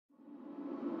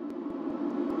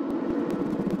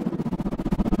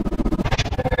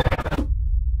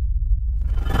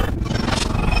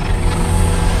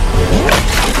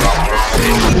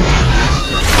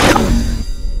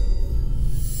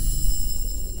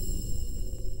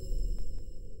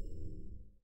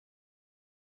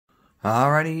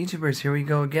Alrighty, YouTubers, here we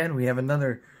go again. We have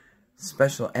another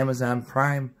special Amazon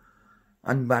Prime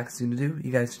unboxing to do.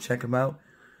 You guys check them out.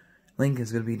 Link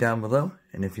is going to be down below.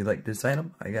 And if you like this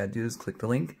item, all you got to do is click the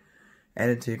link,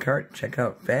 add it to your cart, check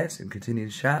out fast, and continue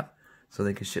to shop so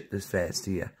they can ship this fast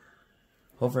to you.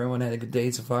 Hope everyone had a good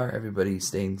day so far. Everybody's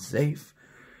staying safe.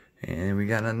 And we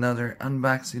got another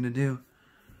unboxing to do.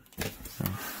 So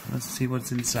let's see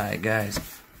what's inside, guys.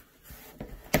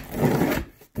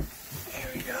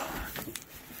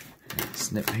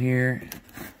 Snip here.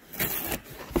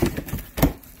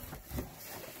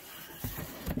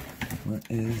 What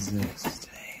is this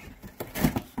today?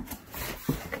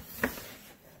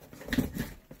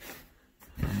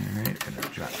 Alright, gonna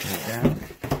drop that down.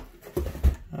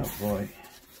 Oh boy.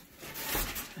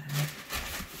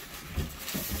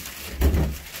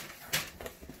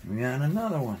 We got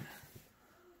another one.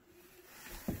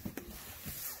 I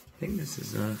think this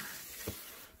is a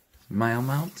mile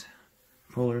mount.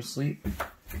 Polar asleep.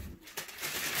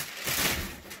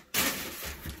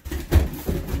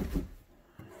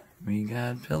 We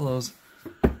got pillows.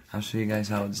 I'll show you guys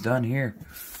how it's done here.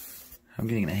 I'm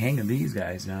getting the hang of these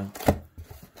guys now.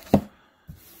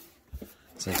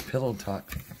 It's like pillow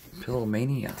talk, pillow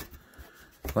mania.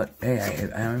 But hey,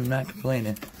 I'm not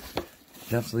complaining.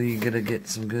 Definitely gonna get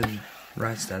some good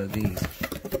rest out of these.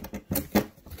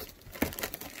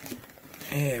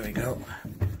 There we go.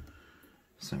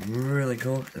 So really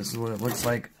cool. This is what it looks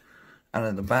like out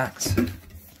of the box.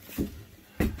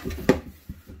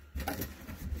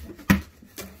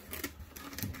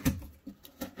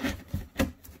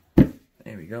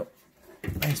 There we go.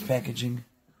 Nice packaging.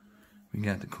 We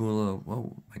got the cool little,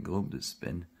 whoa, my globe just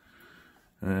spin.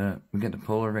 We got the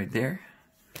polar right there.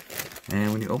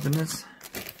 And when you open this,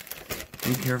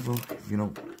 be careful. You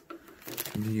don't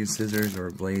need to use scissors or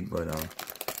a blade, but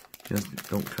just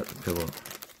don't cut the pillow.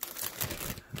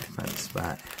 Find a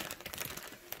spot.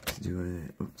 Let's do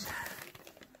it. Oops.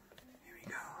 Here we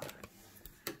go.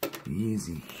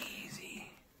 Easy,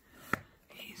 easy,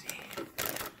 easy.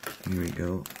 Here we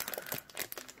go.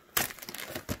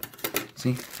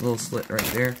 See? A little slit right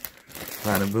there.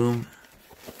 Bada boom.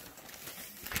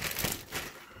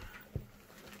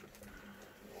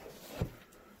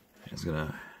 Just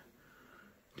gonna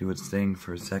do its thing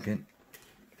for a second.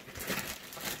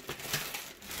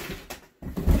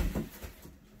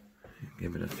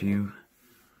 Give it a few.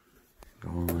 Go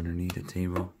underneath the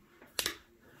table.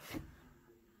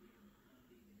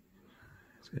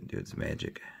 It's gonna do its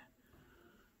magic.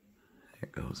 There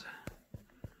it goes.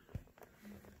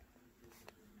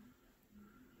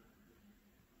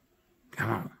 Come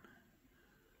on.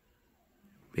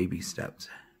 Baby steps.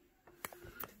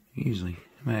 Usually,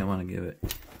 you might want to give it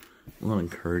a little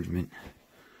encouragement.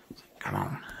 Come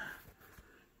on.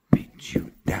 Beat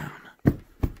you down.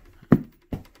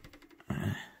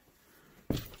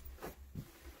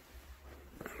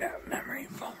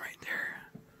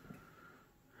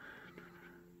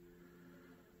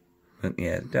 But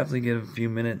yeah, definitely give it a few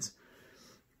minutes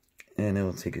and it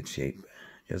will take its shape,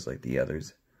 just like the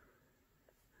others.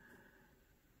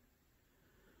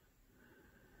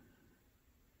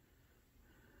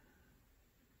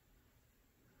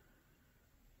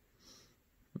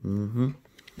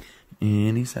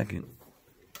 Any second.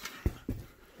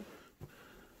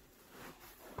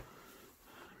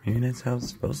 Maybe that's how it's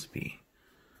supposed to be.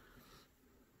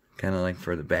 Kind of like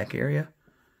for the back area.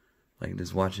 Like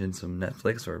just watching some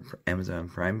Netflix or Amazon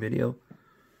Prime video.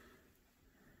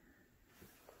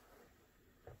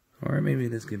 Or maybe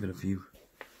let's give it a few.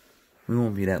 We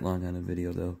won't be that long on a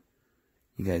video though.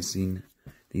 You guys seen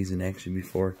these in action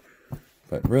before.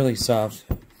 But really soft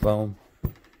foam.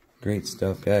 Great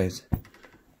stuff, guys.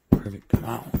 Perfect. Come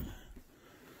on.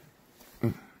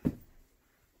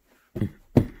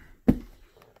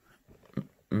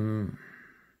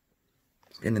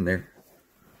 It's getting in there.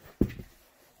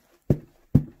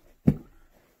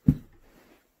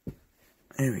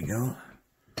 There we go.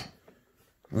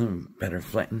 A little better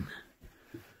flatten.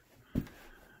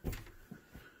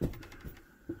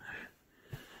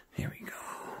 There we go.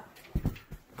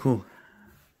 Cool.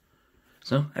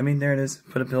 So, I mean, there it is.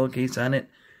 Put a pillowcase on it,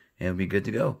 and it'll be good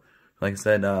to go. Like I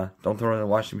said, don't throw it in the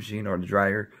washing machine or the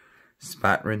dryer.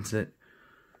 Spot rinse it.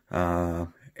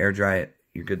 Air dry it.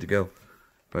 You're good to go.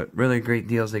 But really great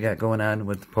deals they got going on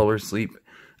with Polar Sleep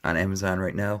on Amazon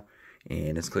right now.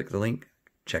 And just click the link.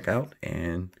 Check out,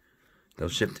 and they'll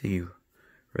ship to you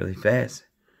really fast.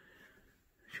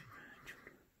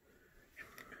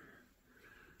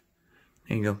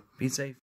 There you go. Be safe.